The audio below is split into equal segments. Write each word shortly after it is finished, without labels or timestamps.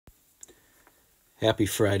Happy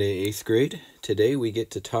Friday, 8th grade. Today we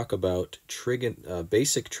get to talk about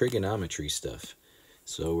basic trigonometry stuff.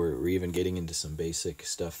 So we're even getting into some basic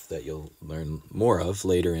stuff that you'll learn more of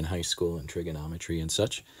later in high school and trigonometry and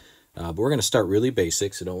such. But we're going to start really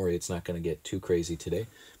basic, so don't worry, it's not going to get too crazy today.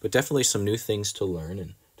 But definitely some new things to learn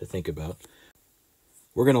and to think about.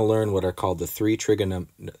 We're going to learn what are called the three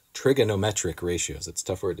trigonometric ratios. That's a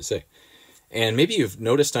tough word to say. And maybe you've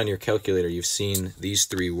noticed on your calculator, you've seen these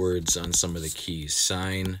three words on some of the keys: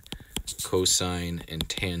 sine, cosine, and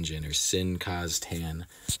tangent, or sin, cos, tan.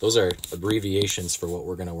 Those are abbreviations for what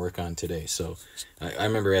we're going to work on today. So I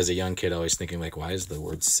remember as a young kid always thinking, like, why is the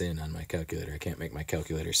word sin on my calculator? I can't make my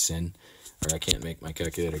calculator sin, or I can't make my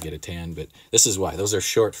calculator get a tan. But this is why. Those are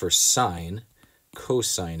short for sine,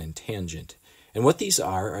 cosine, and tangent. And what these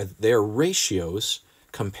are they're ratios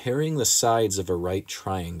comparing the sides of a right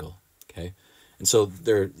triangle. Okay, and so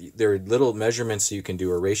there are little measurements that you can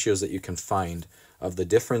do, or ratios that you can find, of the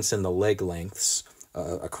difference in the leg lengths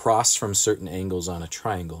across from certain angles on a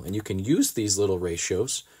triangle. And you can use these little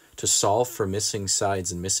ratios to solve for missing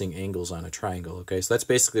sides and missing angles on a triangle. Okay, so that's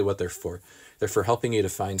basically what they're for. They're for helping you to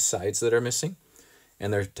find sides that are missing,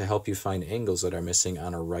 and they're to help you find angles that are missing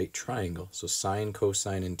on a right triangle. So sine,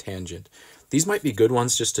 cosine, and tangent. These might be good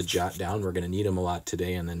ones just to jot down. We're going to need them a lot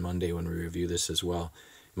today and then Monday when we review this as well.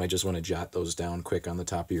 You might just want to jot those down quick on the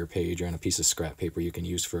top of your page or on a piece of scrap paper you can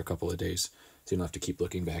use for a couple of days, so you don't have to keep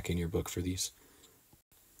looking back in your book for these.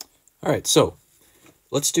 All right, so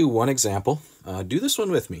let's do one example. Do this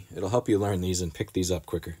one with me. It'll help you learn these and pick these up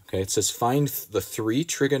quicker. Okay, it says find the three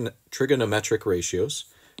trigonometric ratios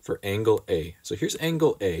for angle A. So here's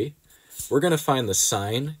angle A. We're going to find the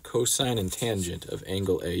sine, cosine, and tangent of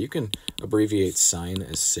angle A. You can abbreviate sine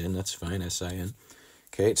as sin. That's fine, S-I-N.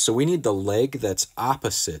 Okay, so we need the leg that's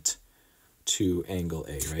opposite to angle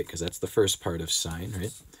A, right? Because that's the first part of sine,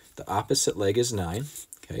 right? The opposite leg is 9.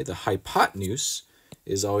 Okay, the hypotenuse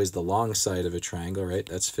is always the long side of a triangle, right?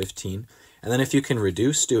 That's 15. And then if you can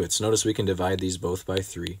reduce, do it. So notice we can divide these both by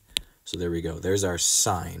 3. So there we go. There's our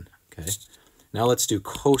sine, okay? Now let's do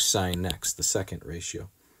cosine next, the second ratio.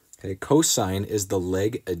 Okay, cosine is the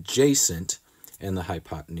leg adjacent and the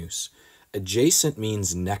hypotenuse. Adjacent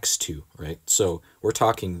means next to, right? So we're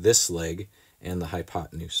talking this leg and the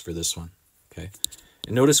hypotenuse for this one, okay?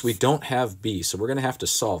 And notice we don't have b, so we're going to have to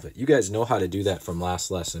solve it. You guys know how to do that from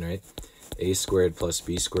last lesson, right? A squared plus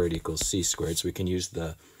b squared equals c squared. So we can use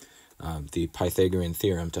the Pythagorean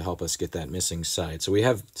theorem to help us get that missing side. So we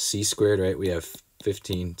have c squared, right? We have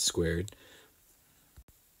 15 squared,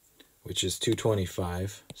 which is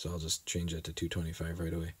 225. So I'll just change that to 225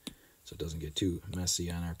 right away, so it doesn't get too messy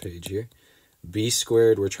on our page here. B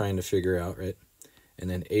squared we're trying to figure out, right?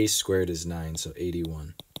 And then a squared is 9, so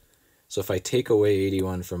 81. So if I take away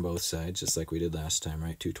 81 from both sides, just like we did last time,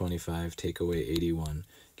 right? 225, take away 81,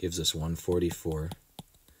 gives us 144.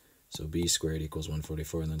 So b squared equals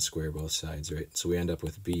 144, and then square both sides, right? So we end up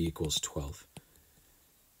with b equals 12.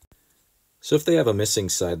 So if they have a missing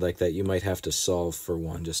side like that, you might have to solve for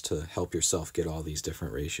one just to help yourself get all these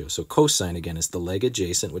different ratios. So cosine, again, is the leg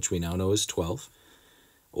adjacent, which we now know is 12,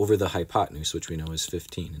 over the hypotenuse, which we know is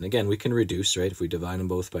 15. And again, we can reduce, right? If we divide them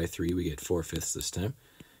both by 3, we get 4/5 this time.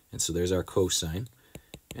 And so there's our cosine.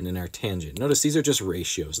 And then our tangent. Notice these are just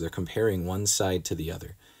ratios. They're comparing one side to the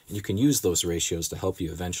other. And you can use those ratios to help you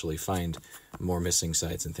eventually find more missing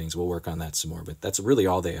sides and things. We'll work on that some more, but that's really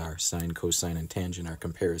all they are. Sine, cosine, and tangent are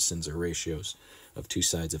comparisons or ratios of two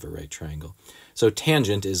sides of a right triangle. So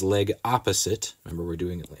tangent is leg opposite. Remember, we're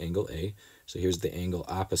doing angle A. So here's the angle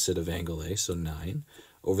opposite of angle A, so 9,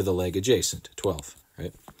 over the leg adjacent, 12,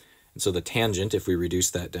 right? And so the tangent, if we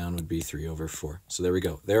reduce that down, would be 3/4. So there we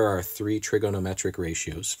go. There are three trigonometric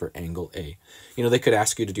ratios for angle A. You know, they could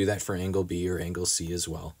ask you to do that for angle B or angle C as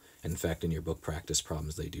well. In fact, in your book practice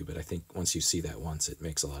problems, they do. But I think once you see that once, it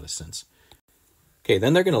makes a lot of sense. Okay,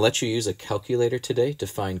 then they're going to let you use a calculator today to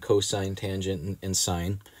find cosine, tangent, and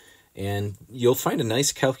sine. And you'll find a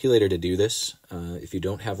nice calculator to do this. If you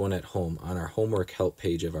don't have one at home, on our homework help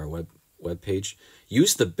page of our web page,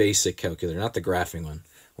 use the basic calculator, not the graphing one.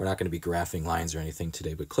 We're not going to be graphing lines or anything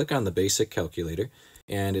today, but click on the basic calculator,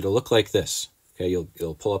 and it'll look like this. Okay,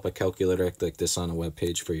 it'll pull up a calculator like this on a web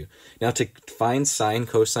page for you. Now, to find sine,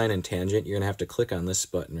 cosine, and tangent, you're going to have to click on this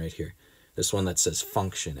button right here, this one that says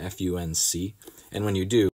function, F-U-N-C. And when you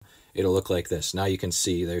do, it'll look like this. Now you can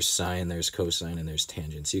see there's sine, there's cosine, and there's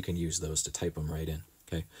tangent. So you can use those to type them right in.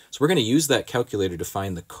 Okay, so we're going to use that calculator to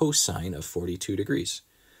find the cosine of 42 degrees.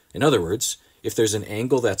 In other words, if there's an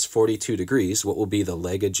angle that's 42 degrees, what will be the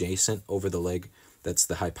leg adjacent over the leg that's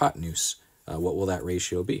the hypotenuse? What will that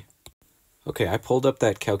ratio be? Okay, I pulled up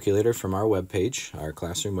that calculator from our webpage, our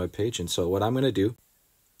classroom webpage, and so what I'm going to do,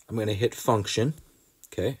 I'm going to hit function.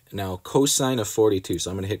 Okay, now cosine of 42, so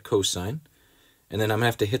I'm going to hit cosine, and then I'm going to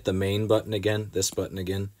have to hit the main button again, this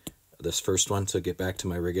first one, to get back to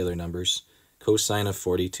my regular numbers. Cosine of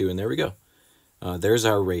 42, and there we go. There's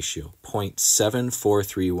our ratio,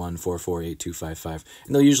 0.7431448255.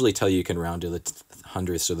 And they'll usually tell you can round to the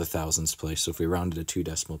hundredths or the thousandths place. So if we rounded to 2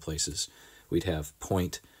 decimal places, we'd have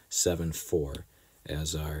 0.74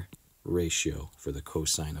 as our ratio for the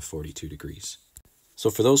cosine of 42 degrees. So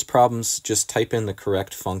for those problems, just type in the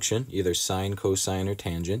correct function, either sine, cosine, or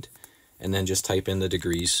tangent, and then just type in the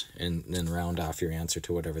degrees and then round off your answer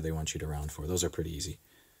to whatever they want you to round for. Those are pretty easy.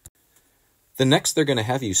 The next, they're going to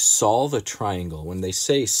have you solve a triangle. When they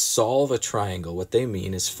say solve a triangle, what they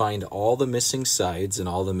mean is find all the missing sides and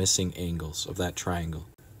all the missing angles of that triangle.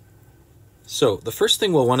 So the first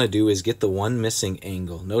thing we'll want to do is get the one missing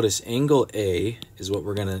angle. Notice angle A is what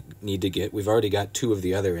we're going to need to get. We've already got 2 of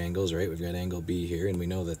the other angles, right? We've got angle B here, and we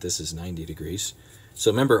know that this is 90 degrees.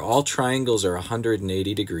 So remember, all triangles are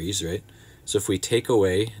 180 degrees, right? So if we take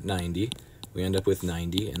away 90, we end up with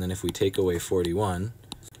 90, and then if we take away 41,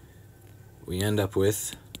 we end up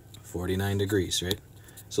with 49 degrees, right?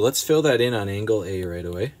 So let's fill that in on angle A right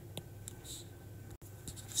away.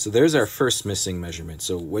 So there's our first missing measurement.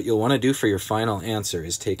 So what you'll want to do for your final answer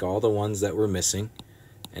is take all the ones that were missing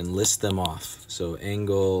and list them off. So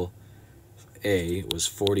angle A was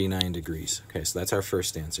 49 degrees. Okay, so that's our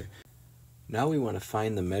first answer. Now we want to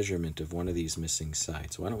find the measurement of one of these missing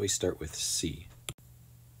sides. Why don't we start with C?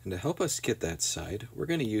 And to help us get that side, we're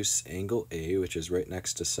going to use angle A, which is right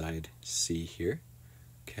next to side C here.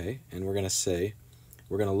 Okay, and we're going to say,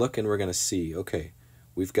 we're going to look and we're going to see, okay,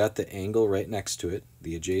 we've got the angle right next to it,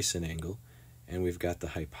 the adjacent angle, and we've got the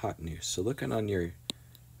hypotenuse. So looking on your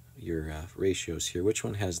ratios here, which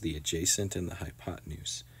one has the adjacent and the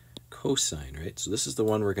hypotenuse? Cosine, right? So this is the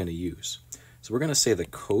one we're going to use. So we're going to say the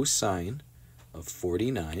cosine of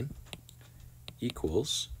 49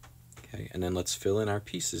 equals, okay, and then let's fill in our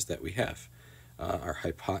pieces that we have. Our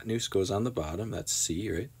hypotenuse goes on the bottom, that's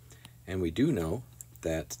C, right? And we do know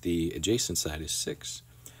that the adjacent side is 6.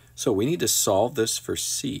 So we need to solve this for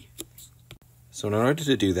C. So in order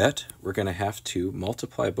to do that, we're going to have to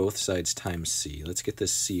multiply both sides times C. Let's get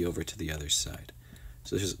this C over to the other side.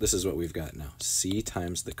 So this is what we've got now. C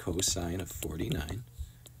times the cosine of 49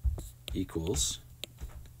 equals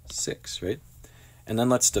 6, right? And then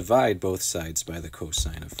let's divide both sides by the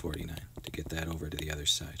cosine of 49 to get that over to the other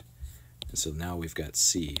side. And so now we've got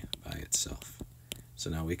C by itself.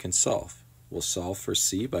 So now we can solve. We'll solve for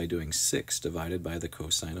C by doing 6 divided by the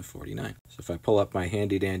cosine of 49. So if I pull up my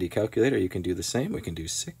handy-dandy calculator, you can do the same. We can do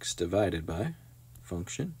 6 divided by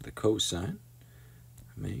function, the cosine,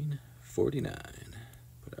 main 49.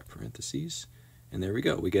 Put our parentheses, and there we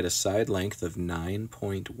go. We get a side length of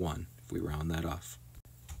 9.1 if we round that off.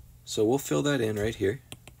 So we'll fill that in right here.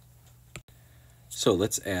 So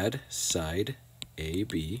let's add side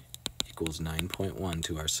AB equals 9.1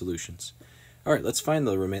 to our solutions. All right, let's find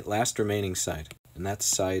the last remaining side, and that's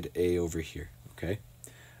side A over here, okay?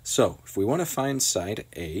 So if we want to find side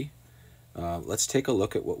A, let's take a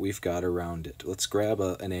look at what we've got around it. Let's grab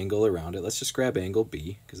an angle around it. Let's just grab angle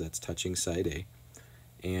B, because that's touching side A.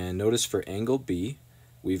 And notice for angle B,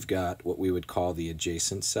 we've got what we would call the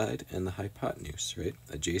adjacent side and the hypotenuse, right?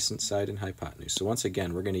 Adjacent side and hypotenuse. So once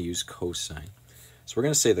again, we're going to use cosine. So we're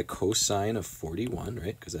going to say the cosine of 41,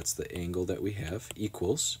 right, because that's the angle that we have,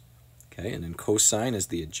 equals, okay, and then cosine is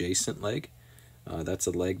the adjacent leg. That's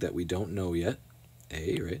a leg that we don't know yet,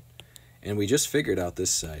 A, right? And we just figured out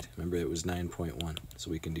this side. Remember, it was 9.1,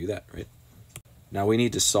 so we can do that, right? Now we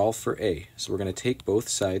need to solve for A. So we're going to take both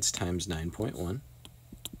sides times 9.1.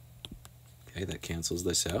 Okay, that cancels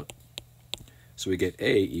this out. So we get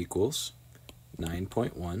A equals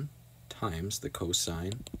 9.1 times the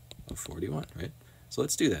cosine of 41, right? So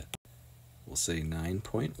let's do that. We'll say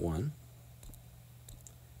 9.1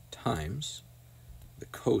 times the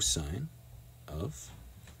cosine of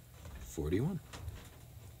 41.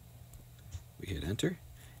 We hit enter,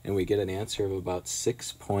 and we get an answer of about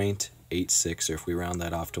 6.86, or if we round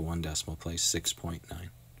that off to 1 decimal place, 6.9.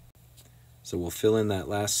 So we'll fill in that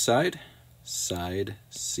last side. Side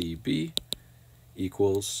CB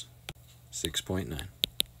equals 6.9.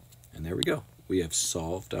 And there we go. We have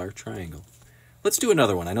solved our triangle. Let's do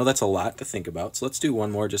another one. I know that's a lot to think about, so let's do one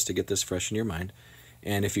more just to get this fresh in your mind.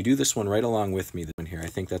 And if you do this one right along with me here, I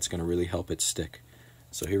think that's going to really help it stick.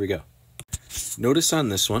 So here we go. Notice on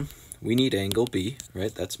this one, we need angle B,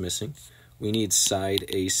 right? That's missing. We need side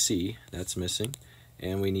AC, that's missing.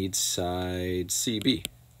 And we need side CB,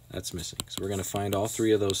 That's missing. So we're going to find all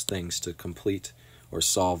three of those things to complete or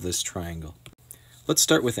solve this triangle. Let's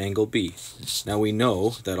start with angle B. Now we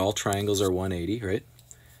know that all triangles are 180, right?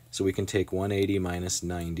 So we can take 180 minus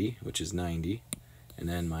 90, which is 90, and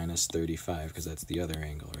then minus 35, because that's the other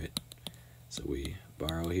angle, right? So we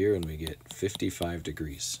borrow here and we get 55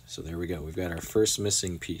 degrees. So there we go. We've got our first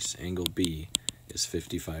missing piece. Angle B is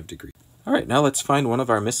 55 degrees. All right, now let's find one of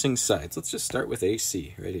our missing sides. Let's just start with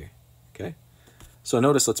AC right here, okay? So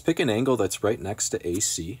notice, let's pick an angle that's right next to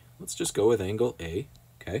AC. Let's just go with angle A,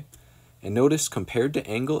 okay? And notice, compared to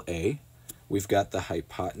angle A, we've got the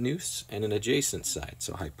hypotenuse and an adjacent side.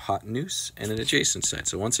 So hypotenuse and an adjacent side.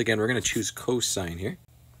 So once again, we're going to choose cosine here.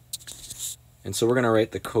 And so we're going to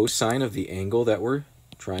write the cosine of the angle that we're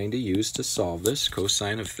trying to use to solve this.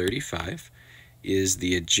 Cosine of 35 is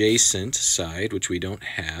the adjacent side, which we don't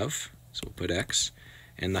have. So we'll put x.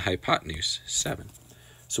 And the hypotenuse, 7.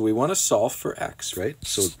 So we want to solve for x, right?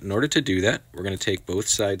 So in order to do that, we're going to take both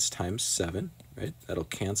sides times 7, right? That'll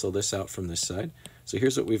cancel this out from this side. So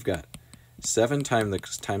here's what we've got. 7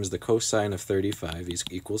 times the cosine of 35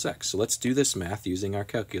 equals x. So let's do this math using our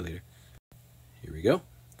calculator. Here we go.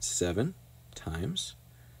 7 times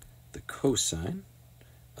the cosine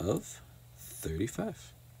of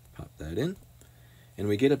 35. Pop that in. And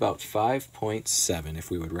we get about 5.7 if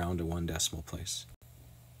we would round to one decimal place.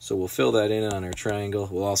 So we'll fill that in on our triangle.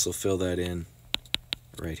 We'll also fill that in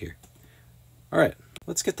right here. All right,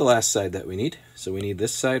 let's get the last side that we need. So we need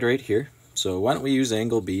this side right here. So why don't we use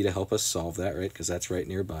angle B to help us solve that, right? Because that's right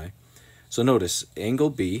nearby. So notice, angle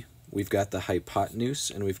B, we've got the hypotenuse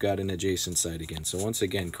and we've got an adjacent side again. So once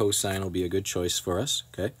again, cosine will be a good choice for us,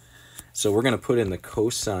 okay? So we're going to put in the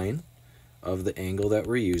cosine of the angle that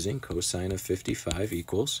we're using. Cosine of 55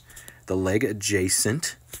 equals the leg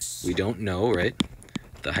adjacent. We don't know, right?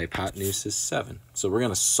 The hypotenuse is 7. So we're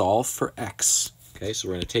going to solve for x. Okay, so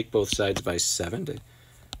we're going to take both sides by 7 to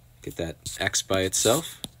get that x by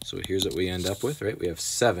itself. So here's what we end up with, right? We have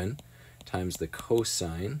 7 times the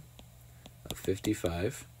cosine of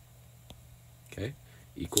 55, okay,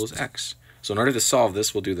 equals x. So in order to solve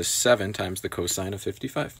this, we'll do the 7 times the cosine of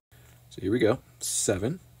 55. So here we go.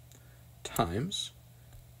 7 times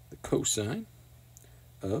the cosine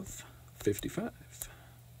of 55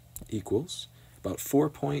 equals about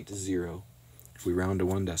 4.0 if we round to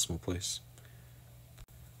one decimal place.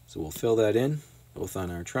 So we'll fill that in both on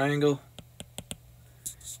our triangle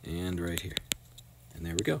and right here. And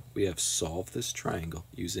there we go. We have solved this triangle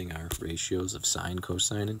using our ratios of sine,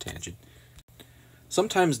 cosine, and tangent.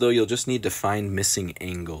 Sometimes, though, you'll just need to find missing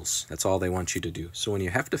angles. That's all they want you to do. So when you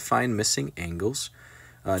have to find missing angles,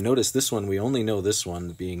 notice this one, we only know this one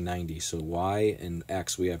being 90. So y and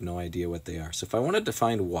x, we have no idea what they are. So if I wanted to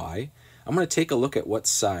find y, I'm going to take a look at what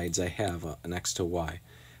sides I have next to y.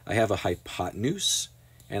 I have a hypotenuse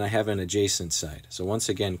and I have an adjacent side. So once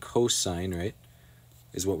again, cosine, right,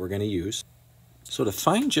 is what we're going to use. So to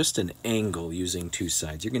find just an angle using two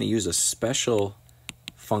sides, you're going to use a special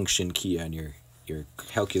function key on your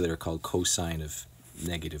calculator called cosine of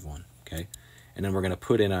 -1, okay? And then we're going to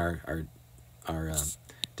put in our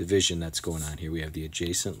division that's going on here. We have the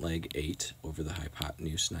adjacent leg 8 over the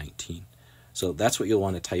hypotenuse 19. So that's what you'll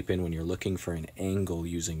want to type in when you're looking for an angle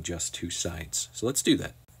using just two sides. So let's do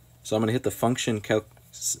that. So I'm going to hit the function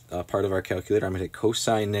part of our calculator. I'm going to hit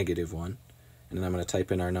cosine -1, and then I'm going to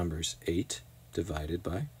type in our numbers, 8 divided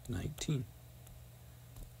by 19.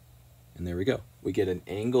 And there we go. We get an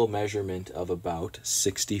angle measurement of about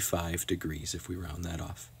 65 degrees if we round that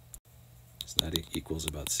off. So that equals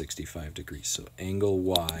about 65 degrees. So angle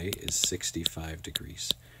Y is 65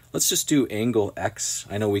 degrees. Let's just do angle X.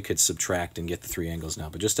 I know we could subtract and get the three angles now,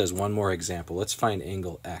 but just as one more example, let's find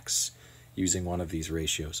angle X using one of these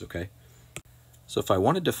ratios, okay? So if I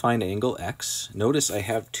wanted to find angle X, notice I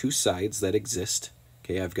have two sides that exist.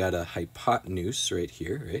 Okay, I've got a hypotenuse right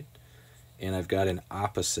here, right? And I've got an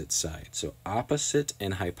opposite side. So opposite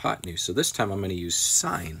and hypotenuse. So this time I'm going to use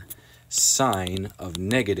sine of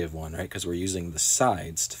 -1, right? Because we're using the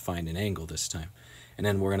sides to find an angle this time. And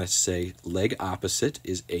then we're going to say leg opposite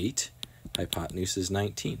is 8, hypotenuse is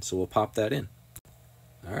 19. So we'll pop that in.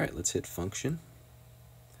 All right, let's hit function.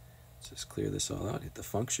 Let's just clear this all out. Hit the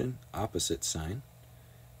function, opposite sign,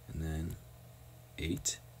 and then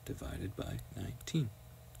 8 divided by 19.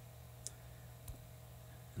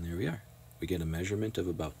 And there we are. We get a measurement of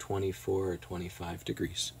about 24 or 25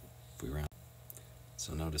 degrees if we round.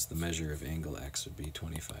 So notice the measure of angle X would be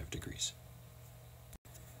 25 degrees.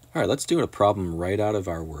 All right, let's do a problem right out of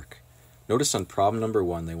our work. Notice on problem number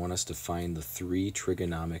 1, they want us to find the 3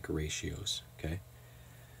 trigonometric ratios, okay?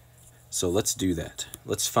 So let's do that.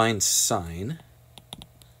 Let's find sine,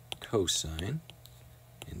 cosine,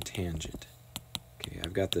 and tangent. Okay,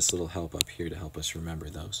 I've got this little help up here to help us remember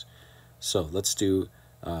those. So let's do,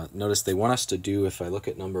 notice they want us to do, if I look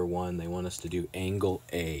at number 1, they want us to do angle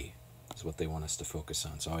A is what they want us to focus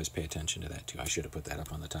on. So always pay attention to that too. I should have put that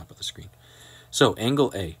up on the top of the screen. So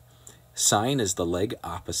angle A. Sine is the leg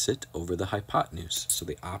opposite over the hypotenuse. So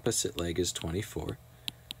the opposite leg is 24,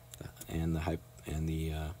 and the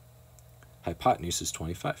hypotenuse is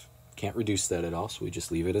 25. Can't reduce that at all, so we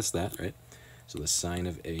just leave it as that, right? So the sine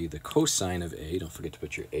of A, the cosine of A, don't forget to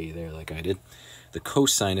put your A there like I did. The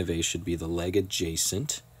cosine of A should be the leg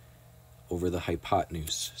adjacent over the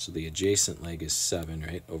hypotenuse. So the adjacent leg is 7,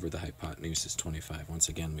 right? Over the hypotenuse is 25. Once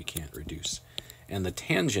again, we can't reduce. And the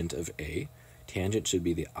tangent of A, tangent should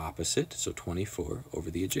be the opposite, so 24 over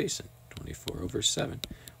the adjacent, 24 over 7.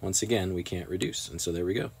 Once again, we can't reduce, and so there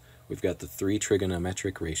we go. We've got the 3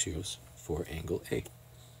 trigonometric ratios for angle A.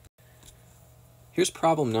 Here's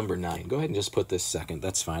problem number 9. Go ahead and just put this second.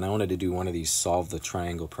 That's fine. I wanted to do one of these solve the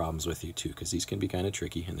triangle problems with you too, because these can be kind of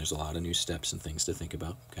tricky, and there's a lot of new steps and things to think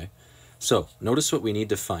about, okay? So notice what we need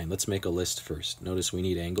to find. Let's make a list first. Notice we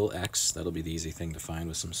need angle X. That'll be the easy thing to find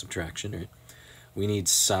with some subtraction, right? We need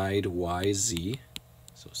side YZ,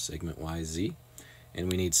 so segment YZ,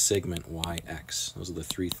 and we need segment YX. Those are the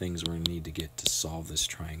 3 things we're going to need to get to solve this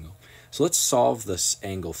triangle. So let's solve this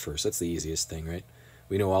angle first. That's the easiest thing, right?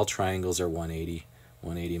 We know all triangles are 180.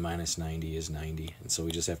 180 minus 90 is 90, and so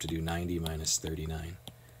we just have to do 90 minus 39.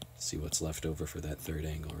 See what's left over for that third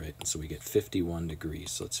angle, right? And so we get 51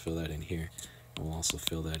 degrees. So let's fill that in here, and we'll also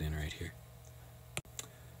fill that in right here.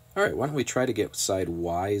 All right, why don't we try to get side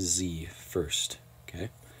YZ first, okay?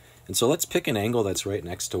 And so let's pick an angle that's right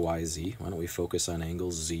next to YZ. Why don't we focus on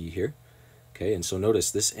angle Z here? Okay, and so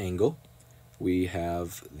notice this angle, we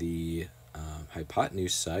have the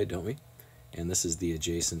hypotenuse side, don't we? And this is the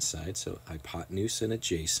adjacent side, so hypotenuse and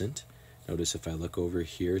adjacent. Notice if I look over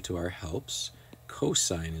here to our helps,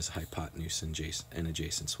 cosine is hypotenuse and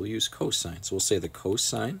adjacent. So we'll use cosine. So we'll say the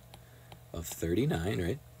cosine of 39,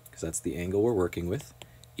 right? Because that's the angle we're working with,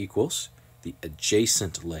 equals the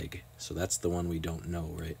adjacent leg. So that's the one we don't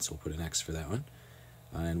know, right? So we'll put an X for that one.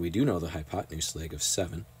 And we do know the hypotenuse leg of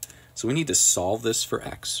 7. So we need to solve this for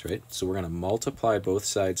X, right? So we're going to multiply both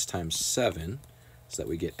sides times 7 so that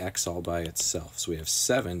we get X all by itself. So we have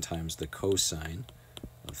 7 times the cosine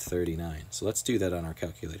of 39. So let's do that on our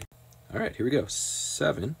calculator. All right, here we go.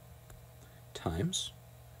 7 times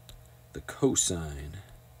the cosine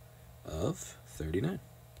of 39,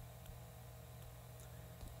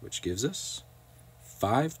 which gives us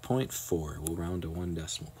 5.4. We'll round to 1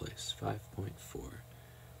 decimal place, 5.4.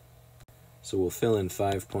 So we'll fill in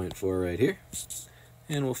 5.4 right here,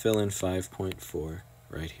 and we'll fill in 5.4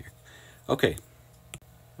 right here. Okay,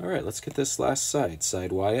 all right, let's get this last side, side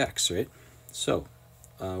YX, right? So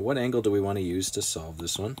what angle do we want to use to solve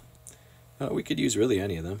this one? We could use really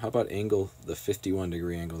any of them. How about the 51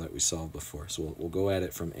 degree angle that we solved before? So we'll go at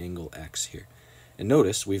it from angle X here. And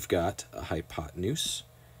notice we've got a hypotenuse,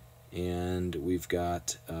 and we've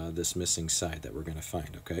got this missing side that we're going to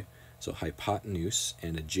find, okay? So hypotenuse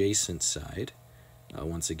and adjacent side.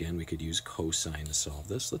 Once again, we could use cosine to solve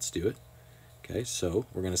this. Let's do it. Okay, so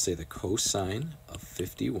we're going to say the cosine of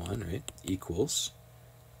 51, right, equals,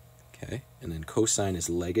 okay, and then cosine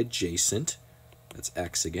is leg adjacent, that's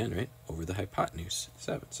X again, right, over the hypotenuse,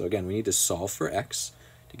 7. So again, we need to solve for X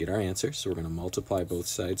to get our answer, so we're going to multiply both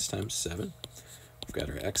sides times 7. We've got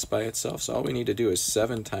our X by itself, so all we need to do is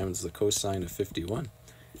 7 times the cosine of 51,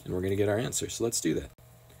 and we're going to get our answer, so let's do that.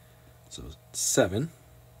 So 7,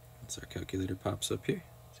 once our calculator pops up here,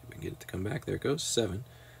 see if we can get it to come back, there it goes, 7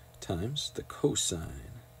 times the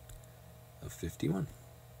cosine of 51.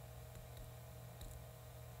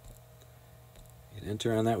 Hit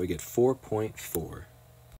enter on that, we get 4.4.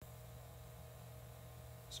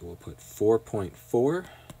 So we'll put 4.4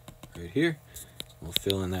 right here. We'll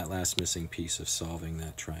fill in that last missing piece of solving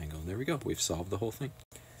that triangle. And there we go, we've solved the whole thing.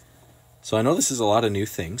 So I know this is a lot of new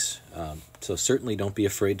things, so certainly don't be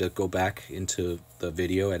afraid to go back into the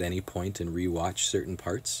video at any point and re-watch certain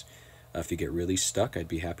parts. If you get really stuck, I'd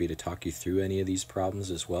be happy to talk you through any of these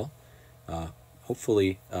problems as well.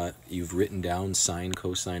 Hopefully you've written down sine,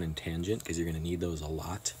 cosine, and tangent, because you're going to need those a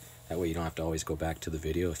lot. That way you don't have to always go back to the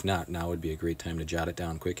video. If not, now would be a great time to jot it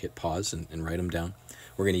down quick, hit pause, and write them down.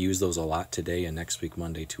 We're going to use those a lot today and next week,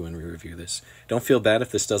 Monday, too, when we review this. Don't feel bad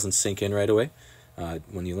if this doesn't sink in right away.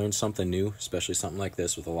 When you learn something new, especially something like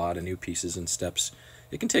this with a lot of new pieces and steps,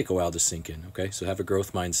 it can take a while to sink in, okay? So have a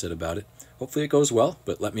growth mindset about it. Hopefully it goes well,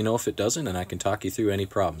 but let me know if it doesn't, and I can talk you through any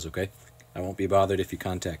problems, okay? I won't be bothered if you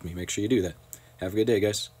contact me. Make sure you do that. Have a good day,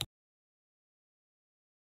 guys.